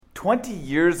20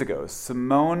 years ago,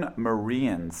 Simone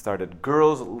Marean started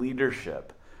Girls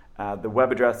Leadership. The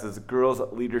web address is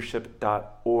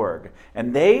girlsleadership.org.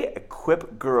 And they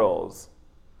equip girls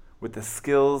with the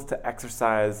skills to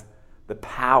exercise the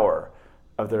power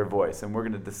of their voice. And we're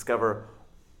going to discover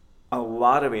a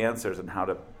lot of answers on how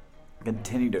to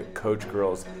continue to coach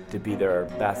girls to be their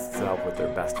best self with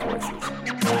their best voices.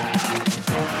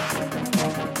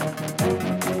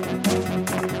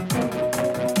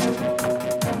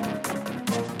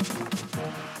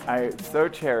 I so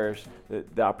cherish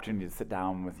the opportunity to sit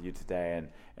down with you today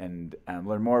and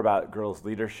learn more about girls'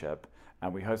 leadership.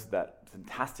 We hosted that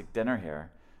fantastic dinner here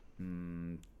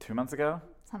 2 months ago.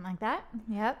 Something like that.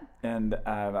 Yep. And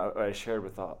I shared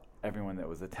with everyone that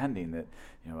was attending that,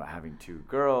 having two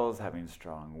girls, having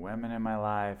strong women in my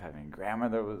life, having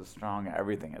grandmother was strong,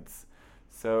 everything. It's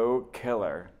so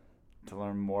killer to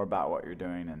learn more about what you're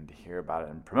doing and to hear about it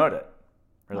and promote it.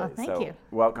 Really. Well, thank you.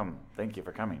 Welcome. Thank you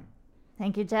for coming.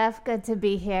 Thank you, Jeff. Good to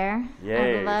be here. Yes.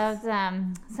 I've loved,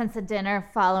 since the dinner,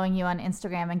 following you on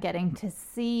Instagram and getting to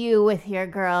see you with your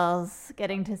girls,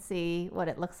 getting to see what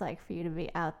it looks like for you to be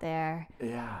out there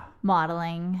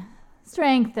modeling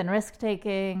strength and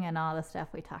risk-taking and all the stuff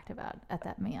we talked about at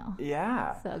that meal.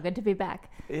 Yeah. So good to be back.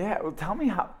 Yeah. Well, tell me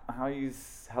how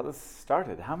this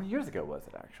started. How many years ago was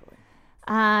it, actually?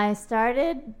 I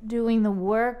started doing the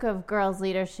work of girls'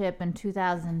 leadership in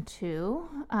 2002,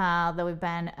 though we've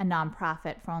been a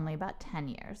nonprofit for only about 10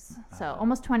 years. So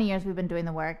almost 20 years we've been doing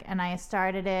the work. And I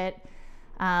started it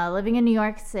living in New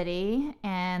York City.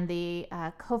 And the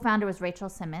co-founder was Rachel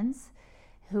Simmons,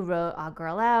 who wrote All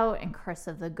Girl Out and Curse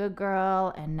of the Good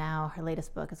Girl. And now her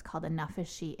latest book is called Enough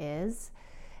as She Is.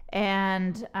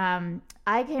 And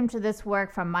I came to this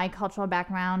work from my cultural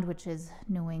background, which is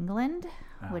New England,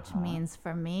 which means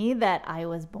for me that I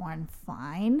was born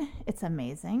fine. It's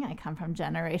amazing. I come from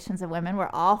generations of women.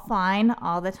 We're all fine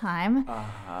all the time.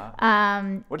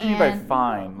 What do you mean by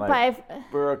fine? Like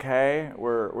we're okay?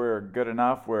 We're good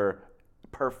enough? We're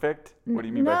perfect? What do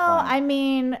you mean by fine? No, I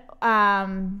mean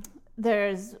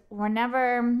we're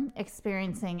never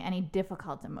experiencing any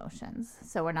difficult emotions.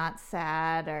 So we're not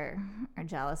sad or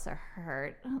jealous or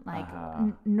hurt.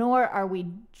 Nor are we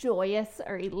joyous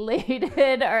or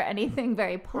elated or anything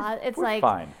very positive. It's we're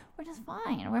fine. We're just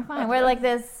fine. We're fine. We're like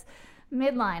this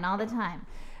midline all the time.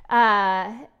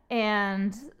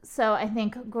 And so I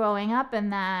think growing up in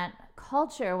that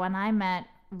culture, when I met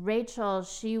Rachel,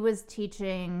 she was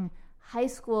teaching high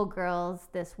school girls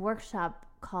this workshop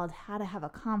called How to Have a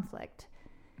Conflict.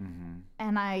 Mm-hmm.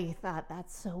 And I thought,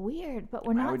 that's so weird, but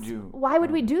we're not. Why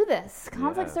would we do this?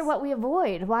 Conflicts are what we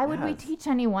avoid. Why would we teach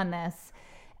anyone this?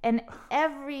 And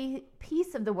every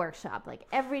piece of the workshop, like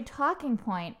every talking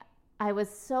point, I was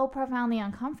so profoundly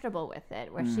uncomfortable with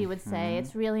it, where she would say,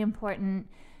 it's really important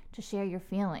to share your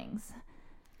feelings.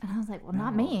 And I was like, well,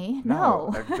 not me.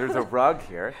 No. There's a rug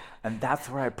here, and that's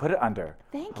where I put it under.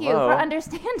 Thank you for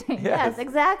understanding. Yes,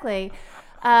 exactly.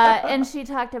 And she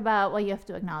talked about, well, you have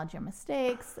to acknowledge your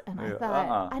mistakes. And I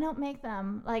thought, I don't make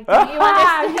them. Like, do you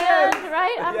understand?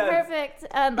 Right? I'm perfect.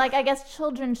 And I guess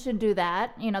children should do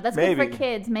that. That's good for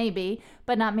kids, maybe,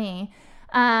 but not me.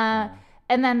 And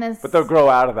then But they'll grow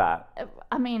out of that.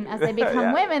 I mean, as they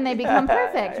become women, they become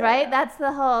perfect, right? That's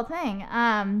the whole thing.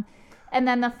 And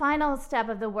then the final step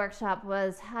of the workshop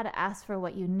was how to ask for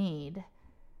what you need.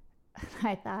 And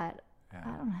I thought,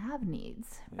 I don't have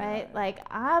needs, right?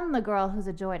 I'm the girl who's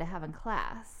a joy to have in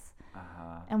class.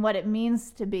 And what it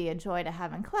means to be a joy to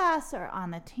have in class or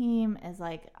on the team is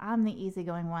I'm the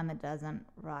easygoing one that doesn't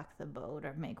rock the boat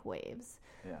or make waves.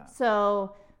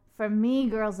 So for me,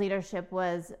 girls' leadership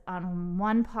was on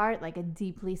one part a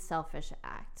deeply selfish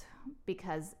act,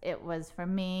 because it was for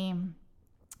me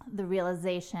the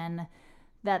realization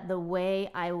that the way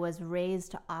I was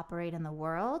raised to operate in the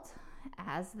world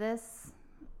as this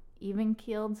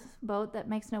even-keeled boat that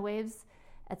makes no waves,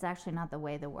 it's actually not the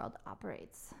way the world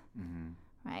operates,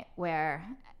 right? Where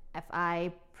if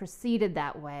I proceeded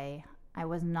that way, I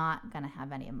was not going to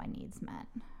have any of my needs met,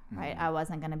 right? I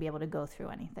wasn't going to be able to go through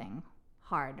anything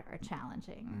hard or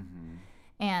challenging.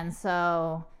 And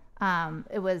so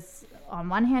it was, on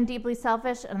one hand, deeply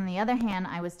selfish, and on the other hand,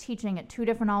 I was teaching at 2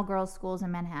 different all-girls schools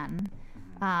in Manhattan,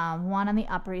 one on the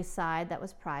Upper East Side that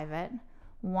was private,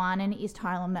 one in East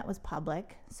Harlem that was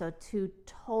public. So 2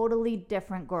 totally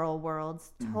different girl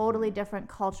worlds, totally different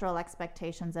cultural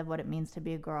expectations of what it means to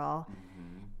be a girl,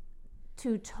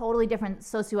 2 totally different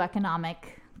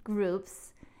socioeconomic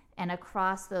groups. And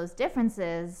across those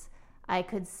differences, I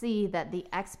could see that the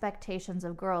expectations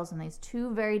of girls in these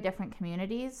 2 very different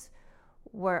communities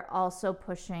were also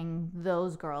pushing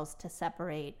those girls to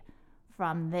separate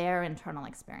from their internal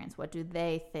experience. What do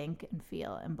they think and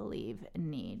feel and believe and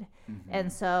need? Mm-hmm.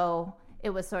 And so it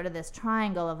was sort of this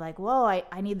triangle of like, whoa,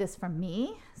 I need this for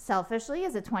me selfishly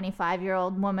as a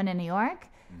 25-year-old woman in New York.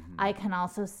 Mm-hmm. I can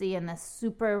also see in this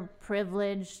super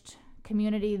privileged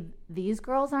community, these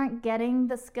girls aren't getting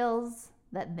the skills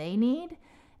that they need.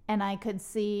 And I could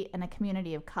see in a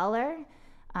community of color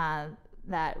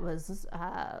that was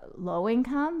low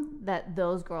income, that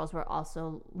those girls were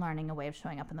also learning a way of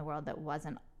showing up in the world that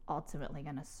wasn't ultimately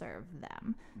going to serve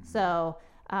them.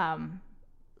 Mm-hmm.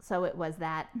 So it was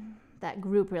that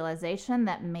group realization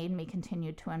that made me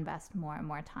continue to invest more and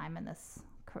more time in this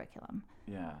curriculum.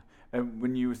 Yeah. And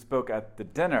when you spoke at the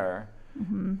dinner,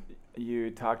 mm-hmm.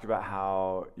 you talked about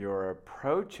how your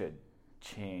approach had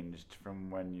changed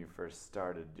from when you first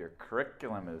started. Your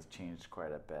curriculum has changed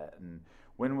quite a bit. And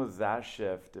when was that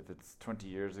shift? If it's 20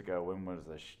 years ago, when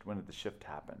did the shift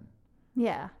happen?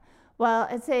 Yeah. Well,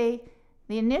 I'd say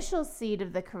the initial seed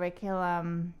of the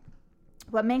curriculum,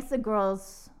 what makes the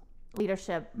girls'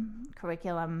 leadership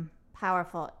curriculum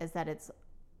powerful is that it's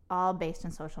all based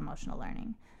in social emotional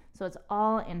learning. So it's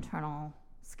all internal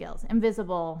skills,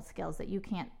 invisible skills that you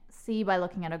can't see by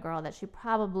looking at a girl that she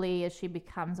probably, as she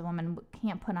becomes a woman,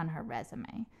 can't put on her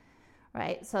resume,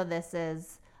 right? So this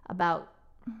is about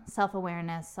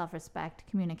self-awareness, self-respect,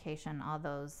 communication, all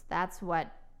those. That's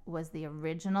what was the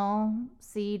original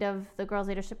seed of the girls'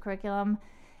 leadership curriculum.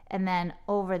 And then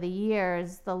over the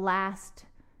years, the last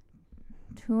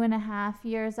 2.5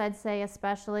 years, I'd say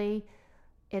especially,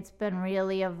 it's been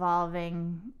really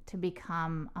evolving to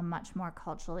become a much more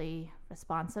culturally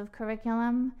responsive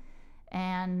curriculum,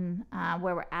 and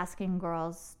where we're asking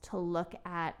girls to look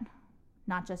at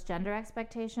not just gender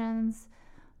expectations,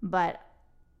 but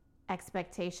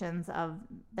expectations of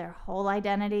their whole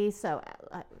identity. So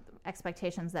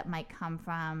expectations that might come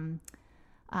from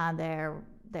their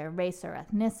race or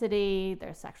ethnicity,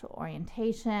 their sexual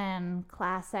orientation,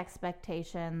 class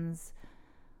expectations,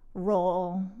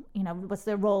 role, what's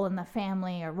their role in the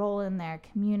family or role in their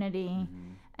community.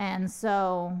 Mm-hmm. And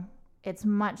so it's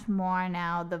much more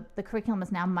now, the curriculum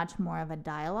is now much more of a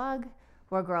dialogue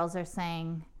where girls are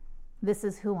saying, this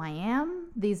is who I am,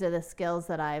 these are the skills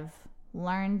that I've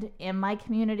learned in my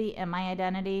community, in my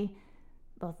identity,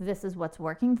 both this is what's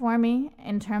working for me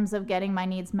in terms of getting my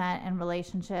needs met in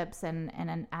relationships and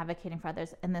advocating for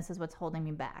others, and this is what's holding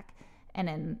me back.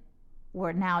 And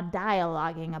we're now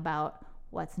dialoguing about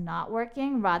what's not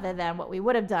working, rather than what we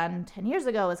would have done 10 years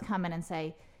ago is come in and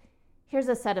say, here's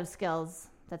a set of skills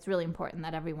that's really important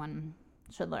that everyone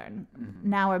should learn. Mm-hmm.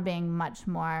 Now we're being much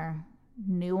more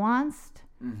nuanced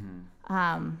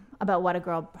mm-hmm. About what a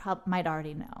girl might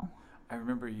already know. I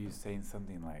remember you saying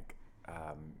something like,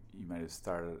 you might have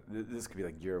started, this could be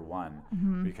like year one,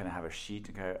 mm-hmm. where you kind of have a sheet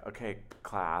and go, okay,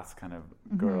 class, kind of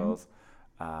mm-hmm. girls,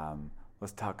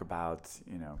 let's talk about,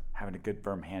 having a good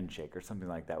firm handshake or something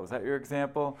like that. Was that your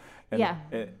example? And, yeah.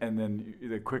 And then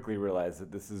you quickly realize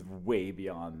that this is way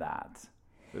beyond that.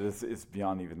 It's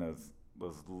beyond even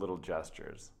those little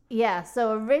gestures. Yeah,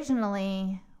 so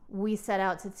originally we set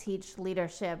out to teach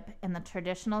leadership in the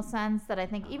traditional sense that I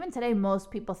think even today most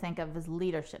people think of as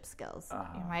leadership skills,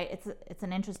 right? It's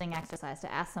an interesting exercise to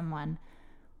ask someone,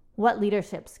 what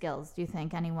leadership skills do you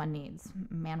think anyone needs?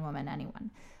 Man, woman,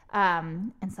 anyone.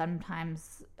 And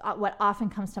sometimes what often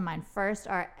comes to mind first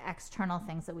are external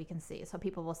things that we can see. So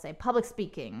people will say public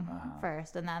speaking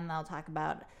first, and then they'll talk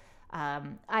about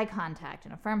eye contact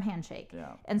and a firm handshake.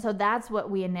 Yeah. And so that's what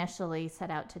we initially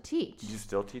set out to teach. Do you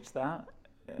still teach that?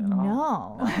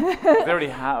 No. They already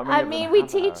have.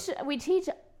 We teach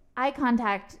eye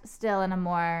contact still in a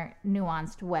more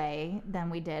nuanced way than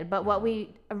we did. But what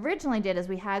we originally did is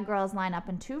we had girls line up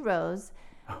in 2 rows,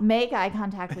 make eye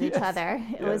contact with each other.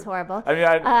 It was horrible. I mean,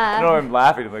 I know I'm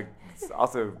laughing. Like, it's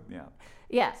also, yeah.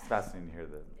 It's fascinating to hear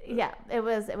that. Yeah, it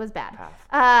was bad.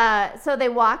 So they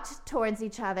walked towards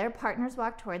each other. Partners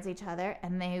walked towards each other,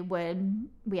 and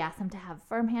we asked them to have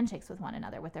firm handshakes with one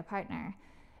another, with their partner.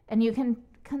 And you can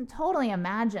totally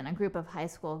imagine a group of high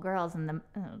school girls and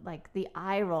the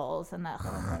eye rolls and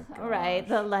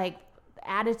the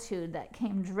attitude that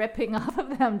came dripping off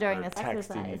of them during this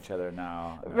exercise. Texting each other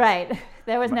now. Right.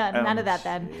 There was none of that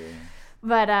then.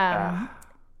 But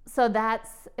so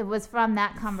it was from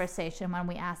that conversation when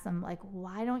we asked them,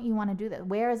 why don't you want to do this?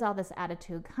 Where is all this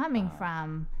attitude coming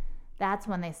from? That's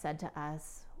when they said to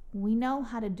us, we know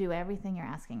how to do everything you're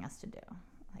asking us to do.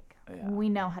 We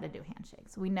know how to do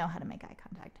handshakes. We know how to make eye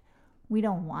contact. We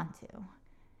don't want to.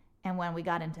 And when we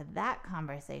got into that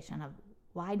conversation of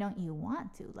why don't you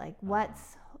want to?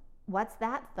 What's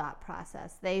that thought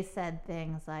process? They said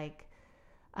things like,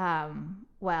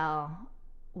 well,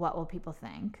 what will people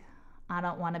think? I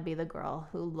don't want to be the girl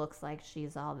who looks like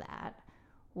she's all that.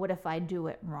 What if I do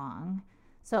it wrong?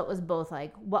 So it was both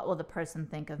like, what will the person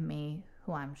think of me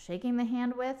who I'm shaking the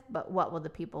hand with, but what will the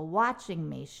people watching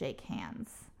me shake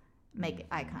hands, make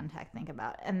eye contact, think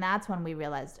about? And that's when we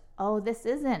realized, oh, this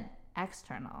isn't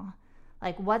external.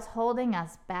 Like, what's holding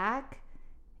us back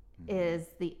is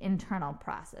the internal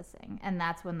processing. And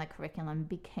that's when the curriculum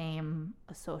became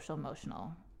a social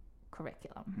emotional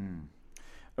curriculum.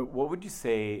 What would you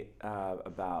say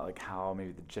about like how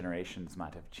maybe the generations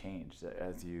might have changed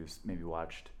as you maybe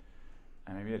watched,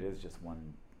 and maybe it is just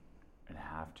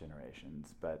 1.5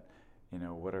 generations, but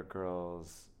what are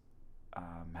girls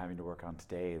having to work on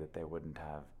today that they wouldn't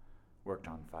have worked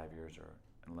on 5 years or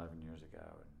 11 years ago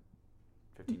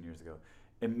and 15 years ago?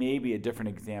 It may be a different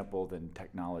example than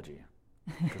technology.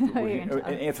 And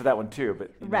answer that one too,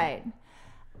 but right.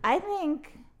 I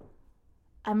think,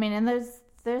 and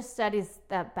there's studies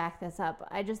that back this up.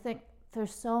 I just think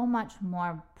there's so much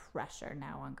more pressure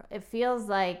now on girls. It feels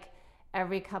like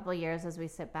every couple of years as we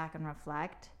sit back and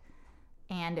reflect,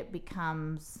 and it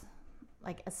becomes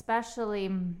like,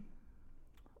 especially,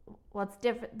 it's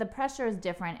different. The pressure is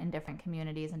different in different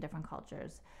communities and different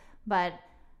cultures, but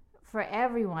for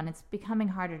everyone, it's becoming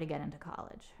harder to get into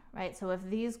college, right? So if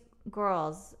these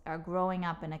girls are growing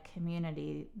up in a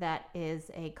community that is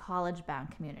a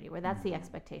college-bound community, where that's the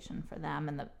expectation for them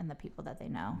and the people that they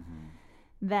know,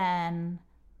 then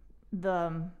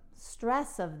the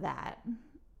stress of that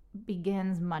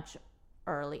begins much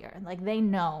earlier. Like, they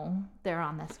know they're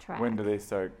on this track. When do they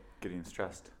start getting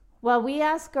stressed? Well, we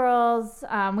ask girls,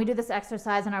 we do this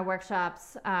exercise in our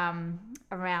workshops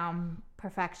around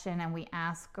perfection, and we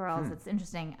ask girls, it's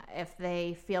interesting, if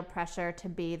they feel pressure to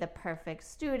be the perfect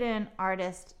student,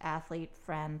 artist, athlete,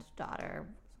 friend, daughter.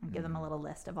 Give them a little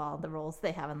list of all the roles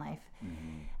they have in life.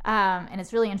 And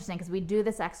it's really interesting because we do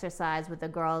this exercise with the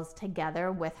girls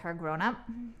together with her grown-up.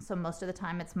 So most of the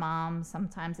time it's mom,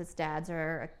 sometimes it's dads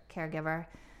or a caregiver.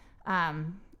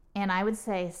 And I would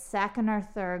say second or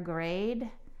third grade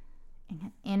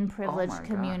in privileged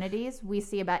communities, we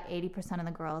see about 80% of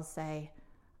the girls say,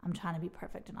 I'm trying to be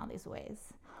perfect in all these ways.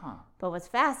 But what's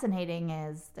fascinating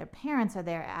is their parents are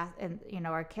there,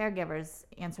 or caregivers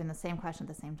answering the same question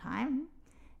at the same time.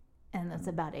 And it's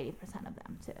about 80% of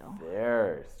them too.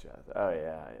 There's just,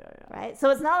 yeah. Right? So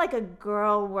it's not like a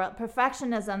girl world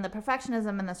perfectionism. The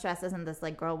perfectionism and the stress isn't this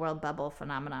like girl world bubble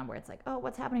phenomenon where it's like, oh,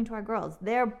 what's happening to our girls?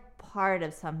 They're part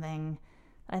of something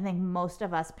that I think most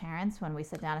of us parents, when we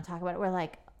sit down and talk about it, we're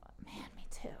like, man, me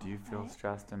too. Do you feel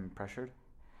stressed and pressured?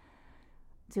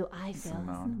 Do I feel?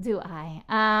 Simone? Do I?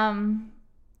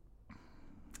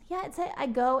 Yeah, I'd say I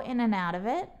go in and out of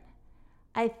it.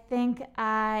 I think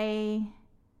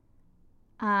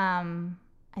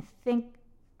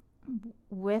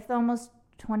with almost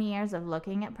 20 years of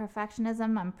looking at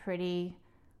perfectionism, I'm pretty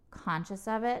conscious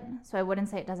of it. So I wouldn't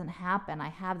say it doesn't happen. I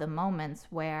have the moments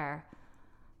where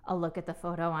I'll look at the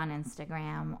photo on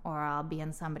Instagram, or I'll be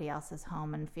in somebody else's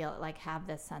home and feel like, have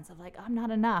this sense of like, I'm not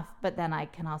enough. But then I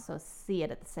can also see it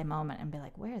at the same moment and be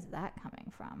like, where is that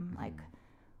coming from? Like,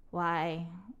 why,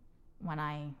 when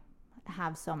I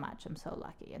have so much, I'm so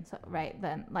lucky. And so, right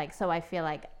then, like, so I feel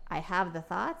like I have the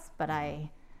thoughts, but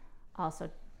I also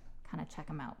kind of check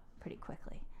them out pretty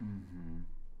quickly.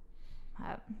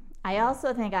 I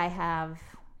also think I have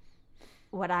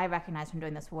what I recognize from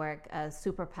doing this work, a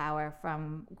superpower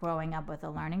from growing up with a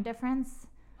learning difference,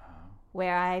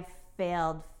 where I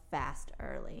failed fast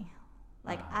early.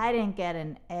 Like, I didn't get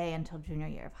an A until junior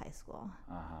year of high school.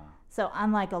 So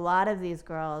unlike a lot of these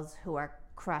girls who are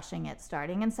crushing it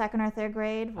starting in second or third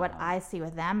grade, what I see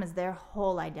with them is their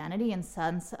whole identity and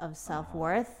sense of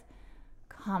self-worth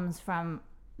comes from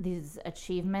these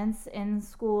achievements in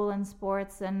school and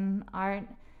sports and art.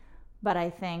 But I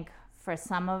think for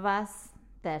some of us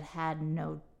that had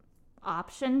no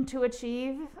option to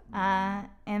achieve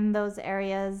in those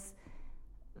areas,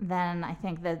 then I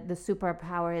think that the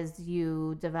superpower is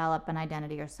you develop an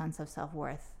identity or sense of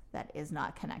self-worth that is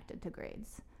not connected to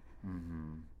grades.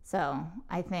 So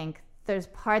I think there's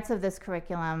parts of this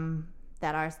curriculum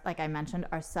that are, like I mentioned,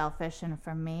 are selfish and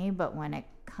for me, but when it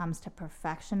comes to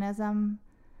perfectionism,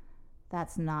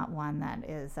 that's not one that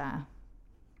is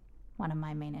one of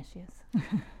my main issues.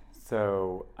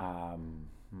 So,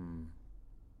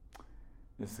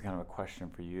 this is kind of a question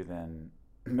for you then,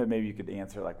 but maybe you could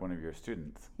answer like one of your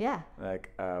students. Yeah.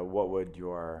 Like, what would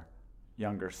your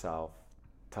younger self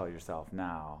tell yourself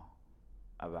now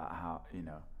about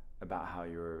how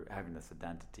you're having this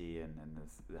identity and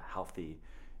this healthy,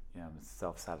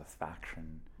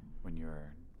 self-satisfaction when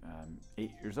you're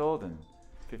 8 years old and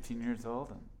 15 years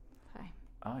old? And, Sorry.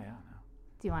 Oh, yeah. No.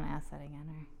 Do you want to ask that again?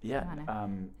 Or Yeah.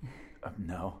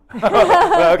 No.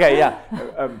 Okay. Yeah.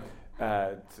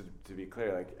 To be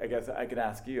clear, like I guess I could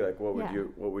ask you, like, what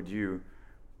would you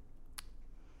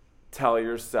tell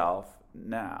yourself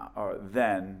now or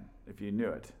then if you knew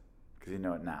it, because you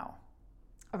know it now?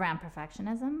 Around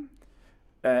perfectionism.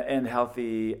 And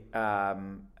healthy,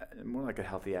 more like a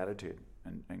healthy attitude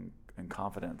and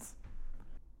confidence.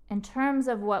 In terms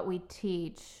of what we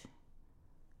teach,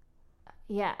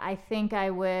 yeah, I think I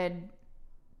would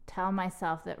tell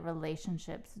myself that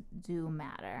relationships do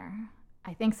matter.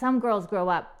 I think some girls grow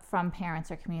up from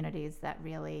parents or communities that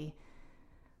really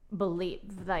believe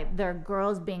like their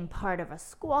girls being part of a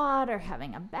squad or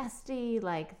having a bestie,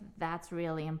 like that's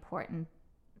really important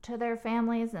to their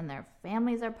families, and their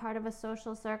families are part of a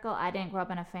social circle. I didn't grow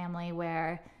up in a family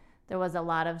where there was a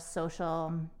lot of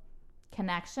social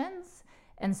connections,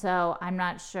 and so I'm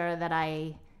not sure that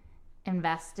I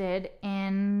invested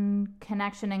in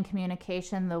connection and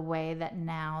communication the way that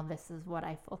now this is what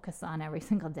I focus on every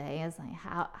single day, is like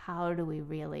how do we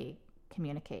really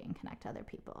communicate and connect to other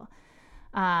people.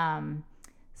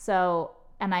 So,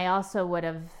 and I also would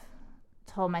have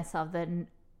told myself that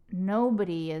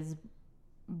nobody is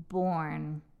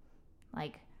born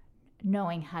like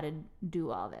knowing how to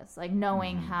do all this, like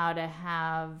knowing how to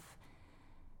have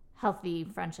healthy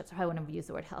friendships. I wouldn't have used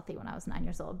the word healthy when I was 9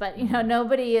 years old, but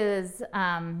nobody is,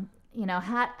 how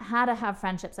to have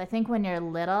friendships. I think when you're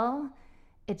little,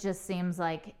 it just seems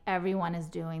like everyone is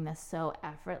doing this so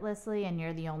effortlessly, and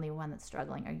you're the only one that's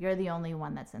struggling, or you're the only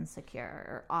one that's insecure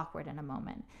or awkward in a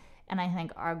moment. And I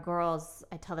think our girls,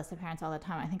 I tell this to parents all the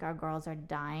time, I think our girls are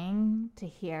dying to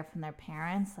hear from their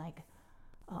parents, like,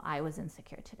 oh, I was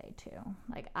insecure today too.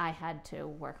 Like, I had to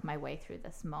work my way through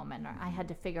this moment, or I had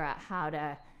to figure out how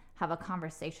to have a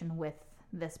conversation with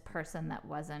this person that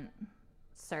wasn't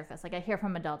surface. Like, I hear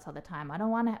from adults all the time, I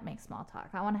don't want to make small talk.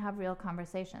 I want to have real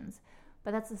conversations.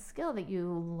 But that's a skill that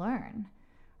you learn,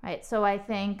 right? So I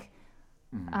think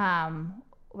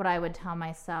what I would tell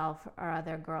myself or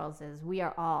other girls is we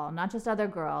are all, not just other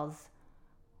girls,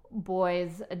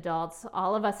 boys, adults,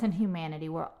 all of us in humanity,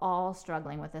 we're all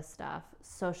struggling with this stuff.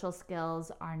 Social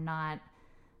skills are not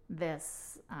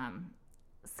this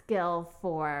skill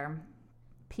for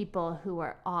people who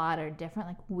are odd or different.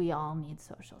 Like, we all need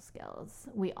social skills.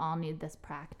 We all need this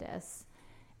practice.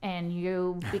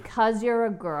 And because you're a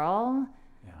girl,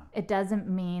 it doesn't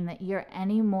mean that you're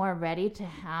any more ready to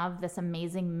have this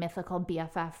amazing mythical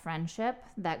BFF friendship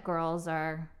that girls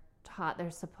are taught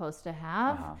they're supposed to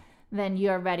have, than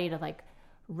you're ready to like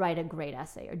write a great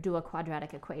essay or do a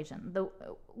quadratic equation. The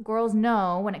girls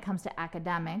know when it comes to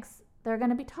academics, they're going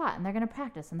to be taught and they're going to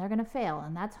practice and they're going to fail,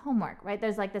 and that's homework, right?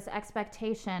 There's like this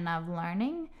expectation of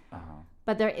learning.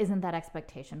 But there isn't that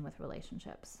expectation with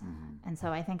relationships. And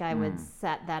so I think I would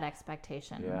set that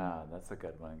expectation. Yeah, that's a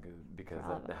good one, because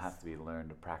it has to be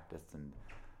learned, practiced, and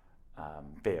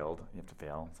failed. You have to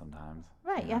fail sometimes.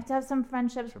 Right. You have to have some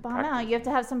friendships bomb out. You have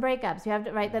to have some breakups. You have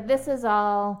to, right, that this is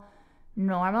all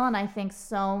normal. And I think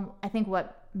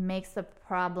what makes the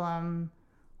problem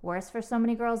worse for so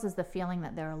many girls is the feeling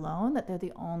that they're alone, that they're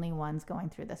the only ones going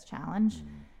through this challenge,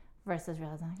 versus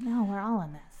realizing, no, we're all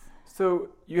in this. So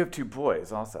you have 2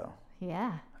 boys also.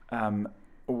 Yeah.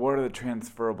 What are the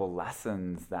transferable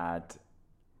lessons that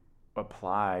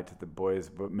apply to the boys,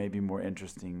 but maybe more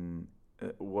interesting?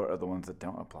 What are the ones that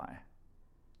don't apply?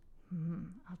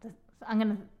 I'm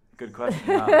going to... Good question.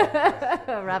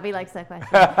 Robbie likes that question.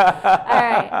 All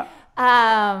right.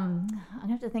 I'm going to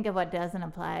have to think of what doesn't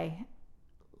apply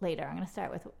later. I'm going to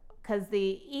start with... Because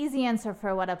the easy answer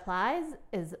for what applies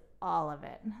is all of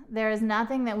it. There is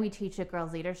nothing that we teach at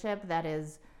Girls Leadership that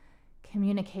is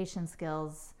communication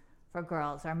skills for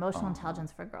girls or emotional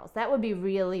intelligence for girls. That would be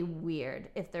really weird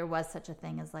if there was such a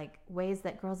thing as like ways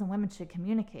that girls and women should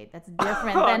communicate. That's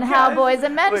different than how boys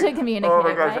and men should communicate. Oh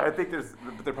my gosh, right? I think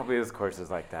there probably is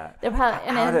courses like that. There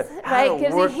probably right,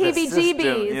 gives you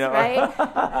heebie-jeebies,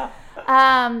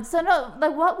 right? So no,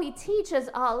 like what we teach is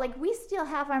all like we steal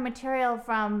half our material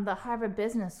from the Harvard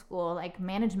Business School like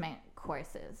management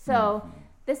courses. So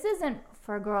this isn't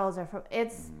for girls or for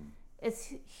it's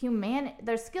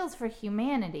there's skills for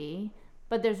humanity,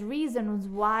 but there's reasons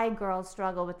why girls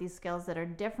struggle with these skills that are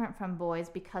different from boys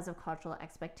because of cultural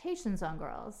expectations on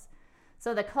girls.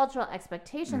 So the cultural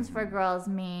expectations for girls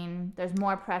mean there's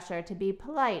more pressure to be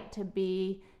polite, to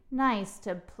be nice,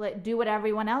 to do what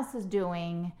everyone else is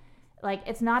doing. Like,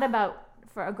 it's not about,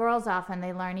 for girls often,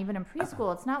 they learn even in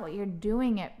preschool, it's not what you're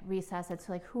doing at recess, it's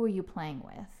like, who are you playing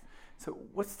with? So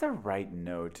what's the right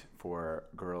note for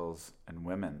girls and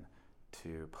women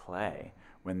to play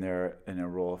when they're in a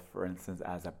role, for instance,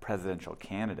 as a presidential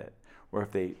candidate, Or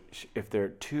if they're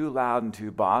too loud and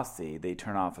too bossy, they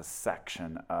turn off a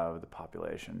section of the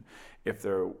population. If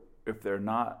they're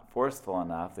not forceful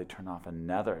enough, they turn off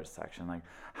another section. Like,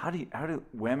 how do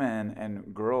women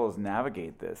and girls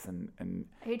navigate this? And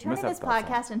are you turning this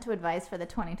podcast into advice for the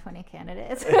 2020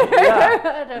 candidates?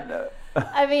 Yeah.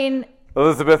 I mean,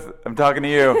 Elizabeth, I'm talking to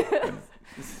you.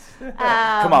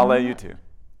 Come on, let you two.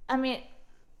 I mean,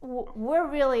 we're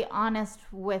really honest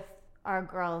with our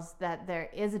girls that there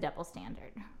is a double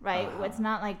standard, right? It's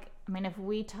not like, I mean, if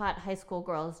we taught high school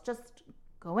girls, just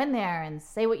go in there and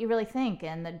say what you really think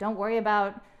and don't worry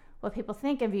about what people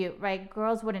think of you, right?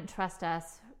 Girls wouldn't trust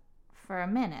us for a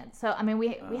minute. So, I mean,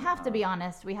 we have to be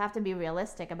honest. We have to be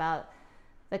realistic about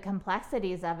the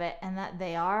complexities of it, and that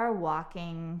they are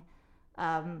walking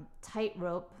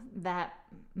tightrope that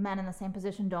men in the same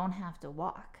position don't have to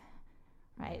walk,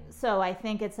 right? So I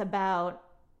think it's about,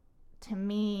 to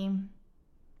me,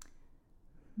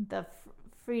 the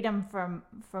freedom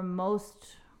for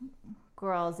most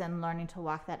girls in learning to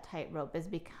walk that tightrope is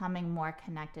becoming more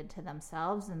connected to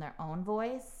themselves and their own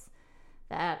voice.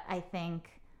 That I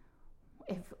think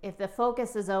if the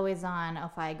focus is always on,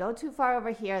 if I go too far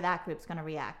over here, that group's going to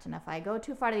react, and if I go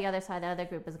too far to the other side, the other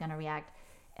group is going to react,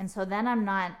 and so then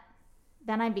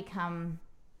I become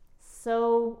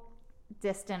so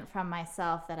distant from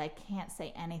myself that I can't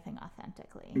say anything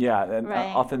authentically. Yeah, and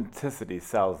right? Authenticity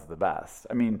sells the best.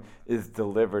 I mean, is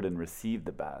delivered and received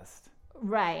the best.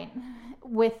 Right.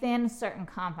 Within certain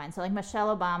confines. So like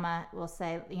Michelle Obama will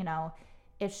say, you know,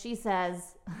 if she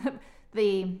says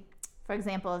for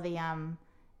example,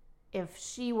 if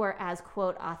she were as,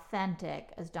 quote, authentic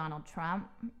as Donald Trump,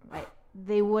 right,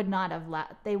 they would not have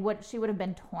she would have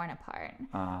been torn apart.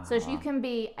 So you can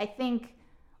be, I think,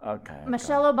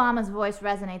 Michelle Obama's voice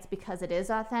resonates because it is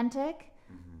authentic,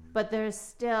 but there's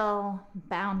still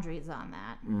boundaries on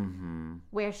that,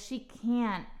 where she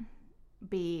can't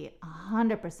be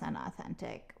 100%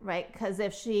 authentic, right? Because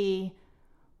if she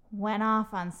went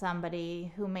off on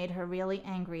somebody who made her really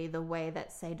angry the way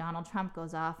that, say, Donald Trump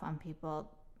goes off on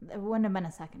people, there wouldn't have been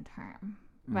a second term,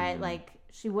 right? Like,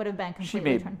 she would have been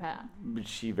completely turned back. But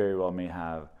she very well may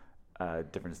have a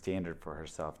different standard for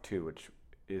herself, too, which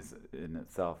is in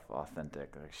itself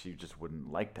authentic. Like, she just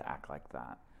wouldn't like to act like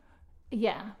that.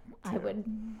 Yeah, I would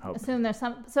assume there's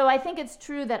some. So I think it's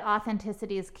true that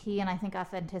authenticity is key, and I think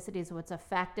authenticity is what's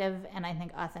effective, and I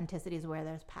think authenticity is where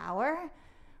there's power,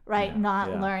 right?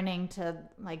 Learning to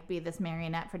like be this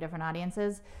marionette for different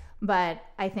audiences. But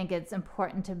I think it's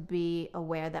important to be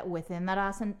aware that within that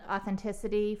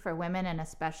authenticity for women, and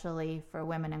especially for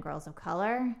women and girls of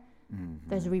color,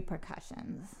 there's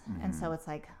repercussions. And so it's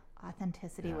like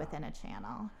authenticity within a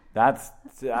channel. That's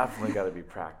definitely got to be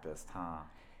practiced, huh?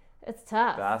 It's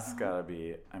tough. That's got to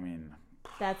be, I mean...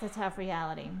 That's a tough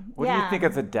reality. What do you think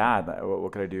as a dad?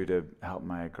 What could I do to help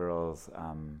my girls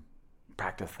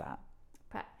practice that?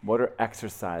 What are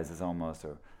exercises almost,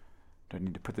 or do I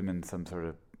need to put them in some sort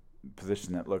of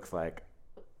position that looks like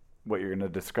what you're going to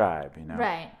describe, you know?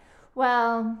 Right.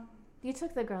 Well, you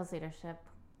took the girls' leadership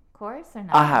course or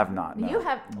not? I have not. No. You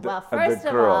have. Well, first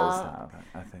of girls all, have,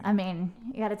 I think. I mean,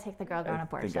 you got to take the girl growing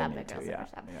up workshop. Yeah.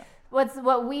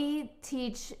 What we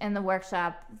teach in the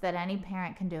workshop that any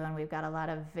parent can do, and we've got a lot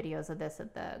of videos of this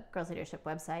at the Girls Leadership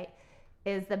website,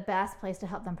 is the best place to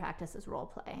help them practice is role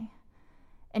play.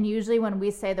 And usually when we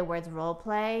say the words role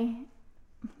play,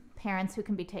 parents who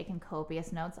can be taking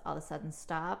copious notes all of a sudden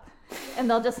stop, and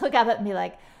they'll just look up at me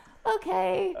like,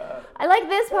 okay, I like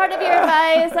this part of your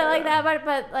advice, I like that part,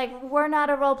 but like, we're not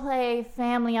a role play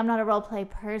family, I'm not a role play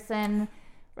person,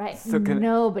 right? So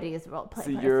nobody is a role play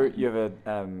person. So you have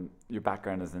your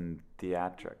background is in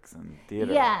theatrics and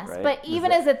theater, yes, right? But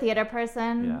even as a theater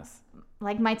person, yes.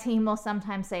 Like my team will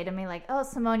sometimes say to me like, oh,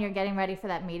 Simone, you're getting ready for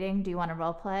that meeting. Do you want to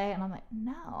role play? And I'm like,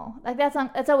 no, like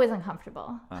that's always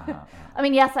uncomfortable. I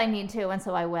mean, yes, I need to, and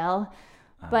so I will.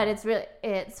 But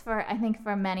it's for, I think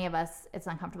for many of us, it's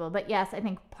uncomfortable. But yes, I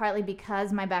think partly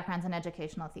because my background's in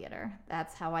educational theater,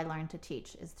 that's how I learned to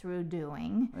teach, is through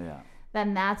doing. Yeah.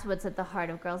 Then that's what's at the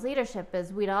heart of girls' leadership,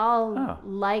 is we'd all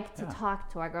like to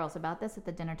talk to our girls about this at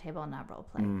the dinner table and not role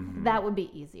play. Mm-hmm. That would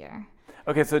be easier.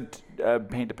 Okay, so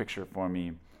paint a picture for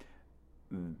me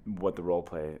what the role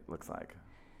play looks like.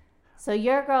 So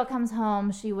your girl comes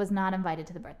home, she was not invited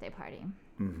to the birthday party,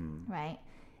 right?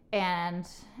 And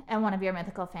one of your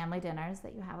mythical family dinners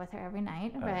that you have with her every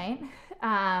night, right?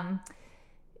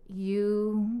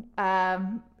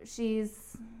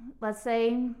 Let's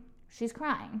say she's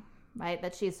crying, right?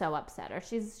 That she's so upset, or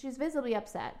she's visibly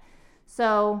upset.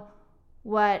 So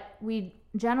what we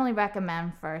generally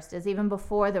recommend first is, even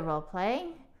before the role play,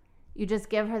 you just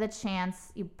give her the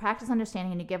chance, you practice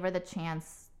understanding, and you give her the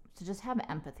chance to just have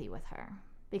empathy with her.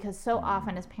 Because so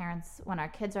often as parents, when our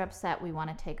kids are upset, we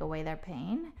want to take away their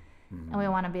pain. And we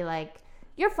want to be like,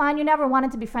 you're fine. You never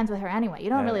wanted to be friends with her anyway. You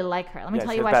don't really like her. Let me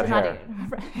tell you why she's not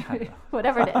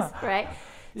whatever it is, right?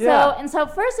 So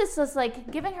first it's just like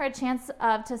giving her a chance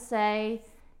to say,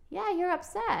 yeah, you're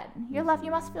upset. You're left.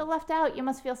 You must feel left out. You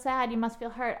must feel sad. You must feel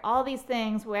hurt. All these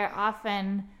things where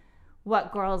often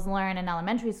what girls learn in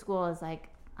elementary school is like,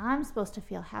 I'm supposed to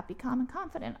feel happy, calm, and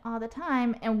confident all the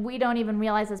time. And we don't even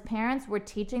realize as parents, we're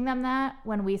teaching them that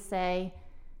when we say,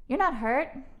 you're not hurt.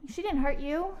 She didn't hurt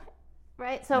you.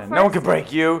 Right? So no one can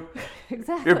break you.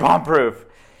 Exactly. You're bomb-proof.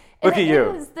 Look at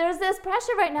you. There's this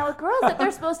pressure right now with girls that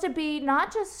they're supposed to be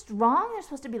not just strong, they're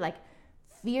supposed to be like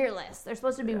fearless. They're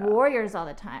supposed to be warriors all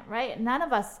the time, right? None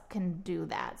of us can do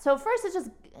that. So first it's just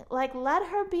like let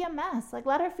her be a mess. Like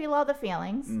let her feel all the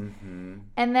feelings.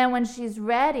 And then when she's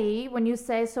ready, when you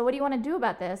say, so what do you want to do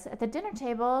about this? At the dinner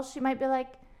table, she might be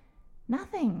like,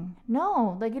 nothing.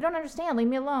 No, like you don't understand. Leave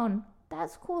me alone.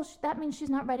 That's cool. That means she's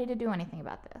not ready to do anything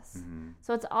about this.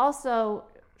 So it's also,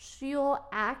 she'll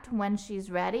act when she's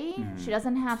ready. She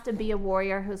doesn't have to be a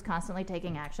warrior who's constantly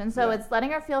taking action. So it's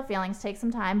letting her feel feelings, take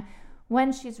some time.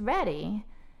 When she's ready,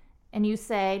 and you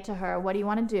say to her, what do you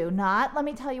want to do? Not, let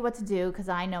me tell you what to do, because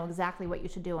I know exactly what you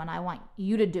should do, and I want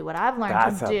you to do what I've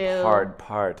learned to do. That's a hard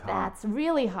part, huh? That's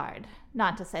really hard,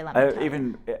 not to say, let me tell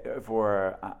even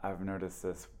you. I've noticed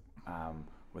this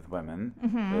with women,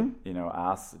 that,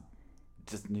 us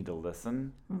just need to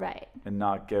listen. Right. And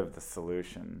not give the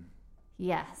solution.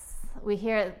 Yes. We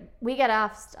get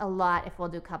asked a lot if we'll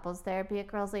do couples therapy at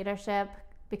Girls Leadership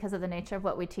because of the nature of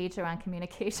what we teach around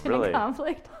communication and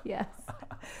conflict. Yes.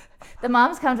 The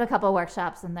moms come to a couple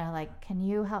workshops and they're like, can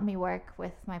you help me work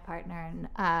with my partner? And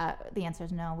the answer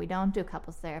is no, we don't do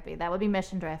couples therapy. That would be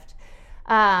mission drift.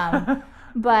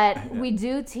 But we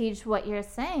do teach what you're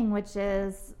saying, which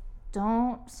is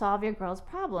don't solve your girl's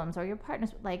problems or your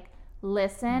partner's, like,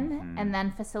 listen and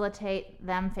then facilitate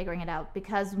them figuring it out.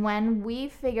 Because when we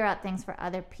figure out things for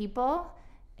other people,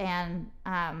 and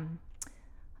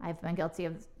I've been guilty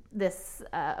of this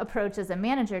approach as a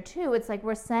manager too, it's like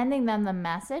we're sending them the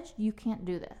message, you can't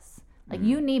do this. Like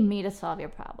you need me to solve your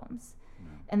problems.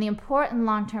 And the important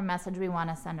long-term message we want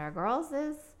to send our girls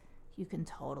is, you can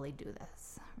totally do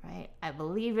this, right? I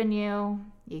believe in you.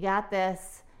 You got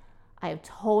this. I have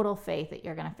total faith that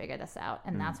you're going to figure this out.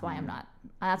 And that's why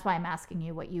that's why I'm asking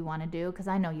you what you want to do, because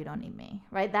I know you don't need me,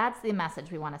 right? That's the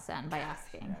message we want to send by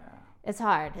asking. Yeah. It's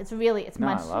hard. It's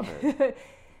much. I love it.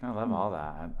 I love all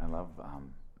that. I love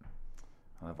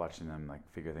watching them like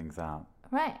figure things out.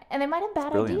 Right. And they might have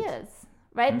bad ideas,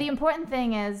 right? The important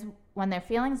thing is when their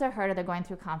feelings are hurt or they're going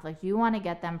through conflict, you want to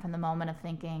get them from the moment of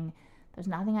thinking, there's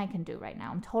nothing I can do right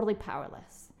now, I'm totally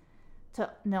powerless, to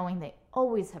knowing they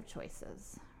always have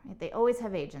choices. Right? They always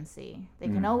have agency. They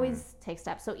can always take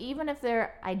steps. So even if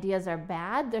their ideas are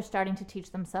bad, they're starting to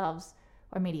teach themselves,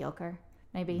 or mediocre,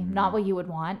 maybe not what you would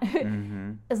want.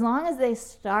 As long as they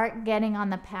start getting on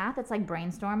the path, it's like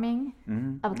brainstorming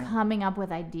of coming up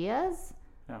with ideas,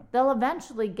 they'll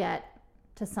eventually get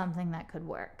to something that could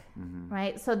work,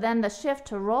 right? So then the shift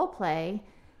to role play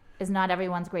is not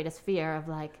everyone's greatest fear of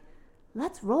like,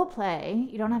 let's role play.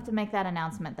 You don't have to make that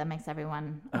announcement that makes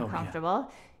everyone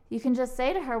uncomfortable. You can just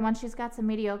say to her when she's got some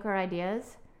mediocre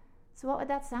ideas, so what would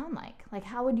that sound like? Like,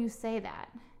 how would you say that?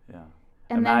 Yeah.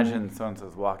 And imagine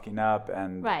so-and-so's walking up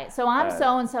and... Right. So I'm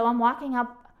so-and-so. I'm walking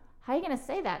up. How are you going to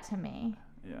say that to me?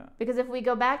 Yeah. Because if we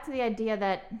go back to the idea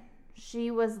that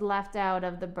she was left out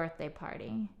of the birthday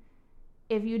party,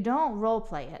 if you don't role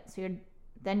play it,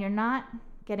 then you're not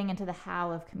getting into the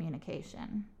how of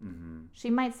communication. She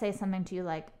might say something to you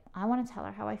like, I want to tell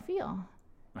her how I feel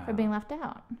for being left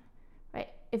out. Right?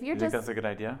 If you're you think that's a good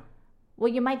idea? Well,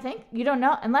 you might think. You don't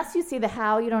know. Unless you see the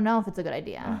how, you don't know if it's a good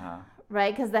idea.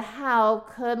 Right? Because the how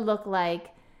could look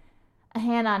like a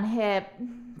hand on hip,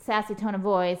 sassy tone of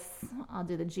voice. I'll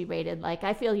do the G-rated, like,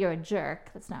 I feel you're a jerk.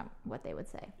 That's not what they would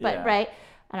say. But, right?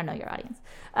 I don't know your audience.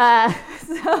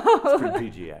 It's pretty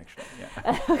PG, actually.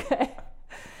 Yeah. Okay.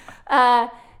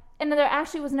 And there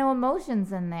actually was no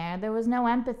emotions in there. There was no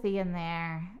empathy in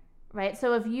there. Right?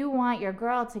 So if you want your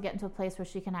girl to get into a place where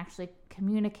she can actually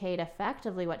communicate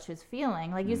effectively what she's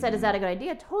feeling, like you said, is that a good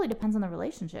idea? It totally depends on the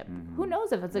relationship. Who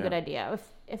knows if it's a good idea?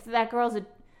 If that girl's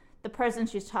the person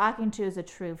she's talking to is a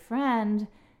true friend,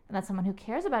 and that's someone who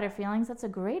cares about her feelings, that's a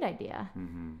great idea.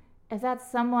 If that's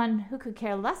someone who could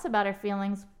care less about her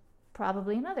feelings,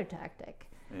 probably another tactic.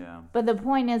 Yeah. But the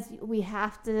point is, we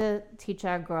have to teach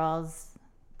our girls,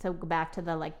 to go back to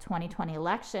the 2020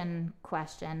 election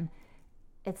question,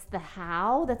 it's the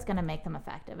how that's going to make them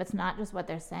effective. It's not just what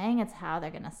they're saying, it's how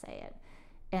they're going to say it.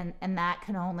 And that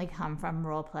can only come from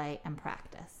role play and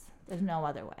practice. There's no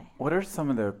other way. What are some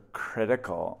of the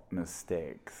critical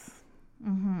mistakes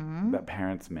that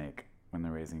parents make when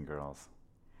they're raising girls?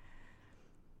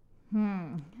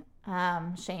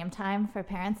 Shame time for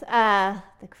parents.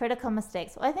 The critical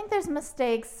mistakes. Well, I think there's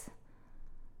mistakes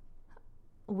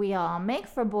we all make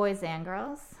for boys and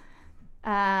girls.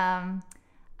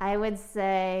 I would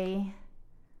say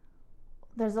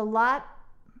there's a lot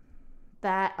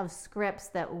of scripts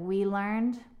that we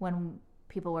learned when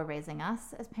people were raising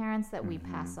us as parents that we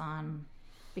pass on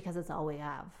because it's all we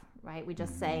have, right? We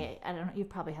just say, I don't know, you've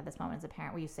probably had this moment as a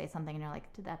parent where you say something and you're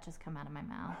like, did that just come out of my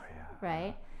mouth? Oh, yeah.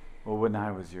 Right? Well, when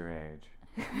I was your age.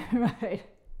 Right.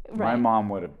 My mom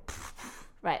would have...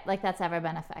 Right, like that's ever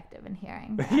been effective in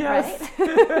hearing. Yes.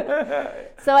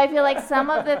 Right? So I feel like some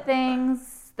of the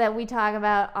things that we talk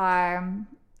about are,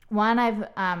 one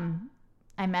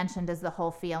I mentioned is the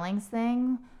whole feelings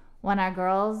thing. When our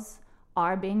girls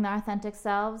are being their authentic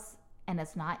selves and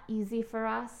it's not easy for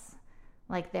us,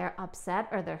 like they're upset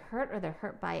or they're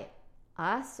hurt by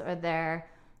us or they're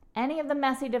any of the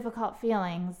messy, difficult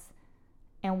feelings,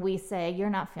 and we say, you're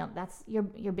not feeling,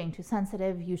 you're being too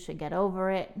sensitive, you should get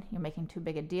over it, you're making too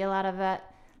big a deal out of it.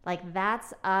 Like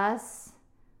that's us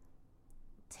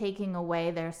taking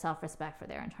away their self-respect for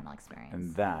their internal experience.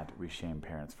 And that we shame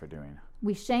parents for doing.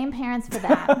 We shame parents for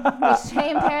that.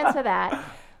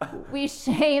 We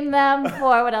shame them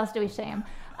for, what else do we shame?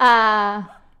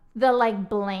 The like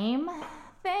blame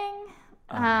thing.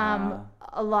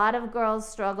 A lot of girls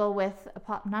struggle with,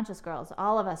 not just girls,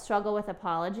 all of us struggle with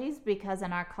apologies because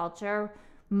in our culture,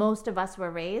 most of us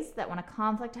were raised that when a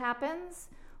conflict happens,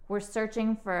 we're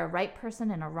searching for a right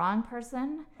person and a wrong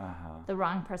person. The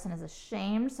wrong person is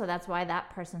ashamed, so that's why that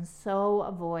person so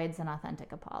avoids an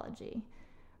authentic apology.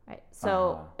 Right.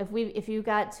 So if you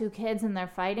got two kids and they're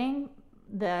fighting,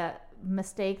 the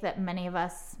mistake that many of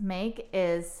us make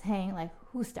is saying like,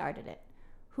 who started it?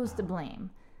 Who's to blame?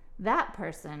 That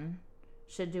person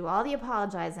should do all the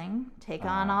apologizing, take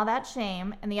on all that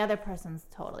shame, and the other person's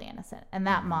totally innocent. And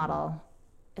that model,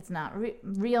 it's not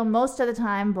real. Most of the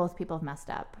time, both people have messed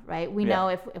up, right? We know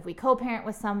if we co-parent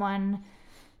with someone,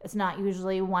 it's not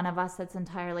usually one of us that's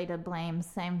entirely to blame.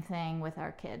 Same thing with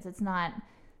our kids. It's not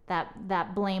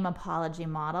that blame apology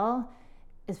model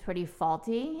is pretty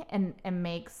faulty and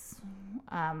makes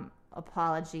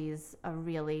apologies a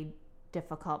really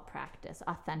difficult practice,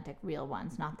 authentic, real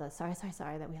ones, not the sorry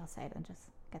that we all say it and just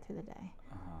get through the day.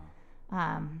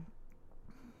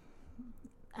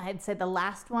 I'd say the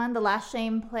last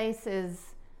shame place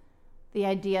is the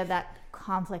idea that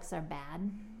conflicts are bad,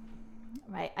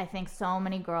 right? I think so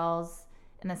many girls,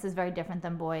 and this is very different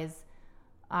than boys,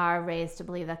 are raised to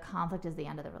believe that conflict is the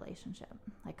end of the relationship.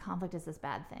 Like conflict is this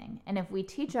bad thing. And if we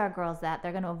teach our girls that,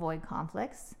 they're going to avoid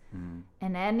conflicts.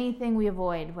 And anything we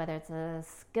avoid, whether it's a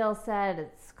skill set,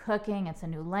 it's cooking, it's a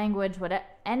new language,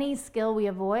 any skill we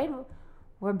avoid,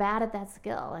 we're bad at that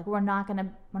skill. Like we're not going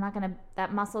to,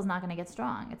 that muscle's not going to get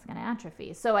strong. It's going to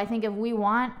atrophy. So I think if we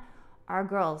want our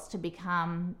girls to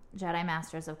become Jedi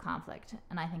Masters of conflict,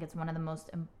 and I think it's one of the most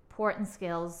important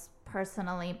skills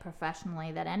personally,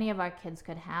 professionally, that any of our kids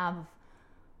could have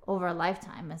over a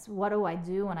lifetime is what do I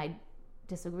do when I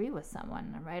disagree with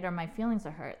someone, right? Or my feelings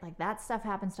are hurt. Like that stuff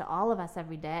happens to all of us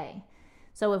every day.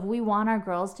 So if we want our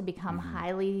girls to become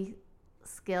highly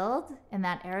skilled in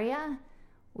that area,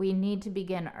 we need to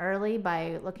begin early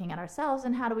by looking at ourselves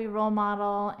and how do we role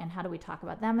model and how do we talk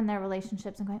about them and their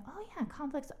relationships and going, oh yeah,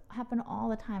 conflicts happen all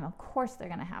the time. Of course they're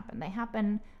going to happen. They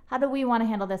happen. How do we want to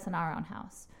handle this in our own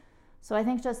house? So I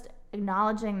think just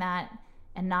acknowledging that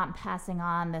and not passing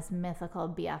on this mythical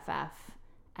BFF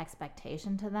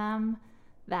expectation to them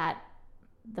that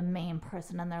the main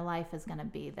person in their life is going to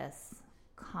be this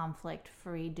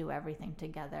conflict-free, do everything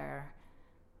together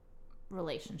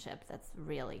relationship that's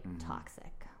really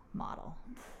toxic model.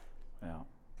 Yeah.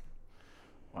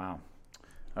 Wow.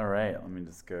 All right. Let me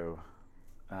just go.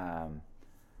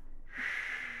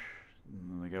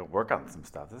 We got to work on some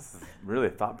stuff. This is really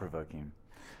thought-provoking.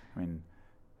 I mean,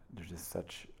 there's just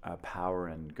such power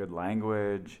in good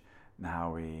language and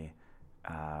how we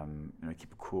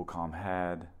keep a cool, calm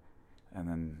head and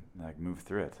then like move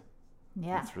through it.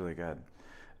 Yeah. It's really good.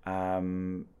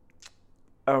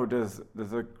 Does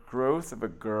the growth of a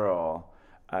girl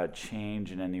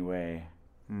change in any way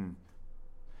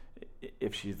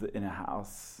if she's in a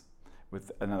house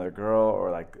with another girl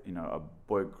or like, a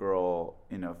boy-girl,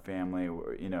 family,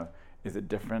 or, is it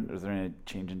different? Is there any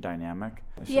change in dynamic?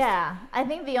 I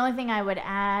think the only thing I would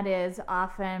add is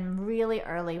often really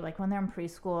early, like when they're in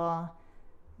preschool,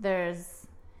 there's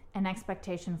an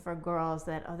expectation for girls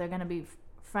that, they're going to be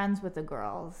friends with the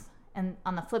girls. And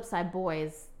on the flip side,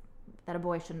 boys, that a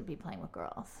boy shouldn't be playing with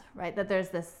girls, right? That there's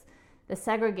the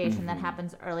segregation that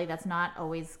happens early that's not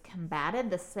always combated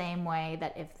the same way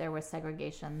that if there was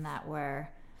segregation that were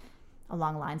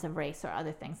along lines of race or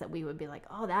other things, that we would be like,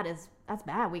 that's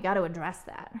bad. We got to address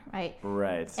that, right?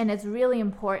 Right. And it's really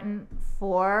important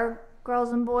for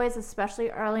girls and boys, especially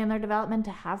early in their development,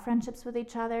 to have friendships with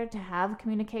each other, to have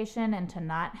communication, and to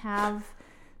not have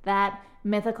that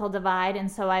mythical divide.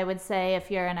 And so I would say if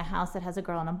you're in a house that has a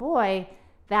girl and a boy,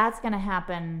 that's going to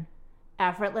happen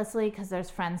effortlessly because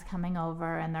there's friends coming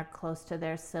over and they're close to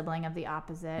their sibling of the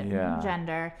opposite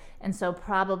gender. And so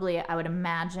probably I would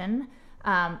imagine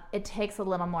it takes a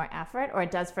little more effort, or it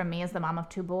does for me as the mom of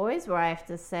 2 boys, where I have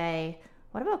to say,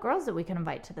 what about girls that we can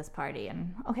invite to this party?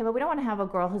 And okay, but we don't want to have a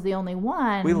girl who's the only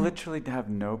one. We literally have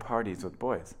no parties with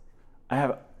boys. I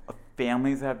have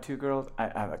families that have 2 girls.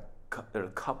 There are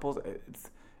couples.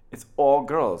 It's all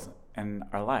girls in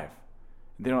our life.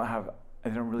 They don't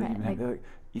really even have.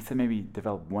 You said maybe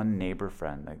develop one neighbor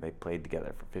friend. Like they played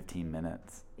together for 15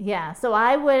 minutes. Yeah. So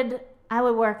I would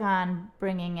work on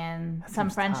bringing in some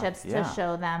friendships to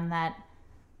show them that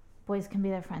boys can be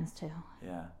their friends too.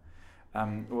 Yeah.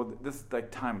 Well, this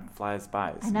time flies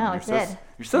by. I know, it did.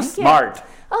 You're so smart. You.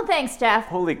 Oh, thanks, Jeff.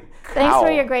 Holy cow. Thanks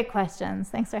for your great questions.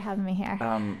 Thanks for having me here.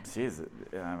 Geez,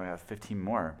 I have 15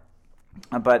 more.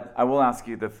 But I will ask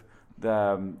you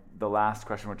the last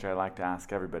question, which I like to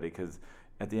ask everybody, because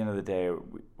at the end of the day,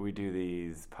 we do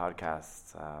these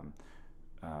podcasts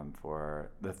for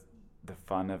the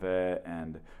fun of it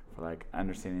and for like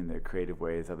understanding the creative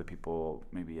ways other people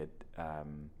maybe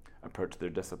approach their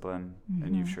discipline,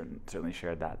 and you've certainly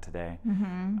shared that today.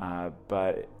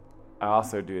 But I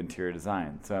also do interior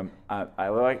design, so I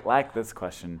like this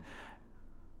question.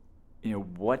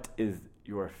 What is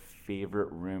your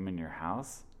favorite room in your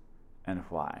house, and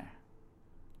why?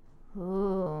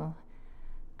 Ooh,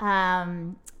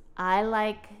 I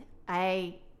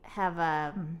have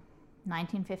a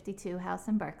 1952 house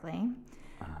in Berkeley,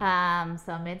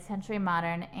 so mid-century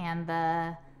modern, and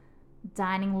the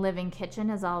dining, living, kitchen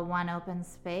is all one open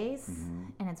space,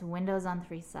 and it's windows on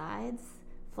 3 sides,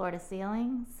 floor to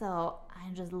ceiling. So I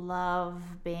just love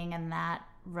being in that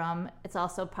room. It's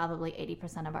also probably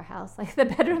 80% of our house. Like the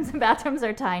bedrooms and bathrooms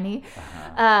are tiny.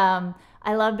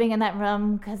 I love being in that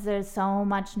room because there's so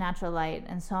much natural light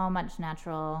and so much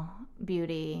natural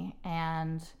beauty.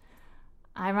 And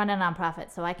I run a nonprofit,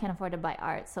 so I can't afford to buy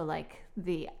art. So like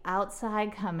the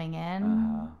outside coming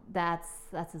in, that's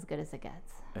as good as it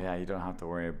gets. Yeah, you don't have to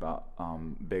worry about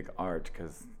big art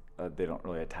because they don't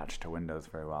really attach to windows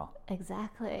very well.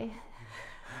 Exactly.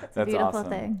 That's a beautiful awesome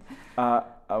thing.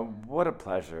 What a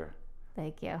pleasure.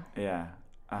 Thank you. Yeah.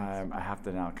 I have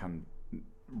to now come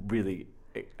really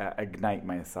ignite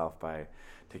myself by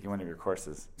taking one of your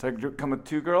courses. So I come with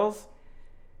 2 girls?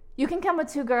 You can come with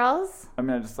 2 girls. I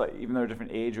mean, just like, even though they're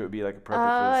different age, it would be like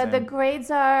appropriate for the grades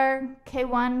are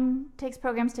K1 takes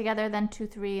programs together, then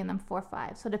 2-3, and then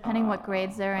 4-5. So depending what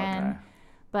grades they're in.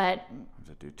 But I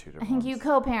have to do 2 different I think ones. you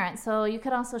co-parent, so you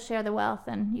could also share the wealth,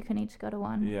 and you can each go to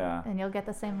one. Yeah. And you'll get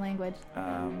the same language.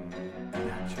 Yeah,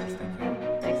 cheers, thank you.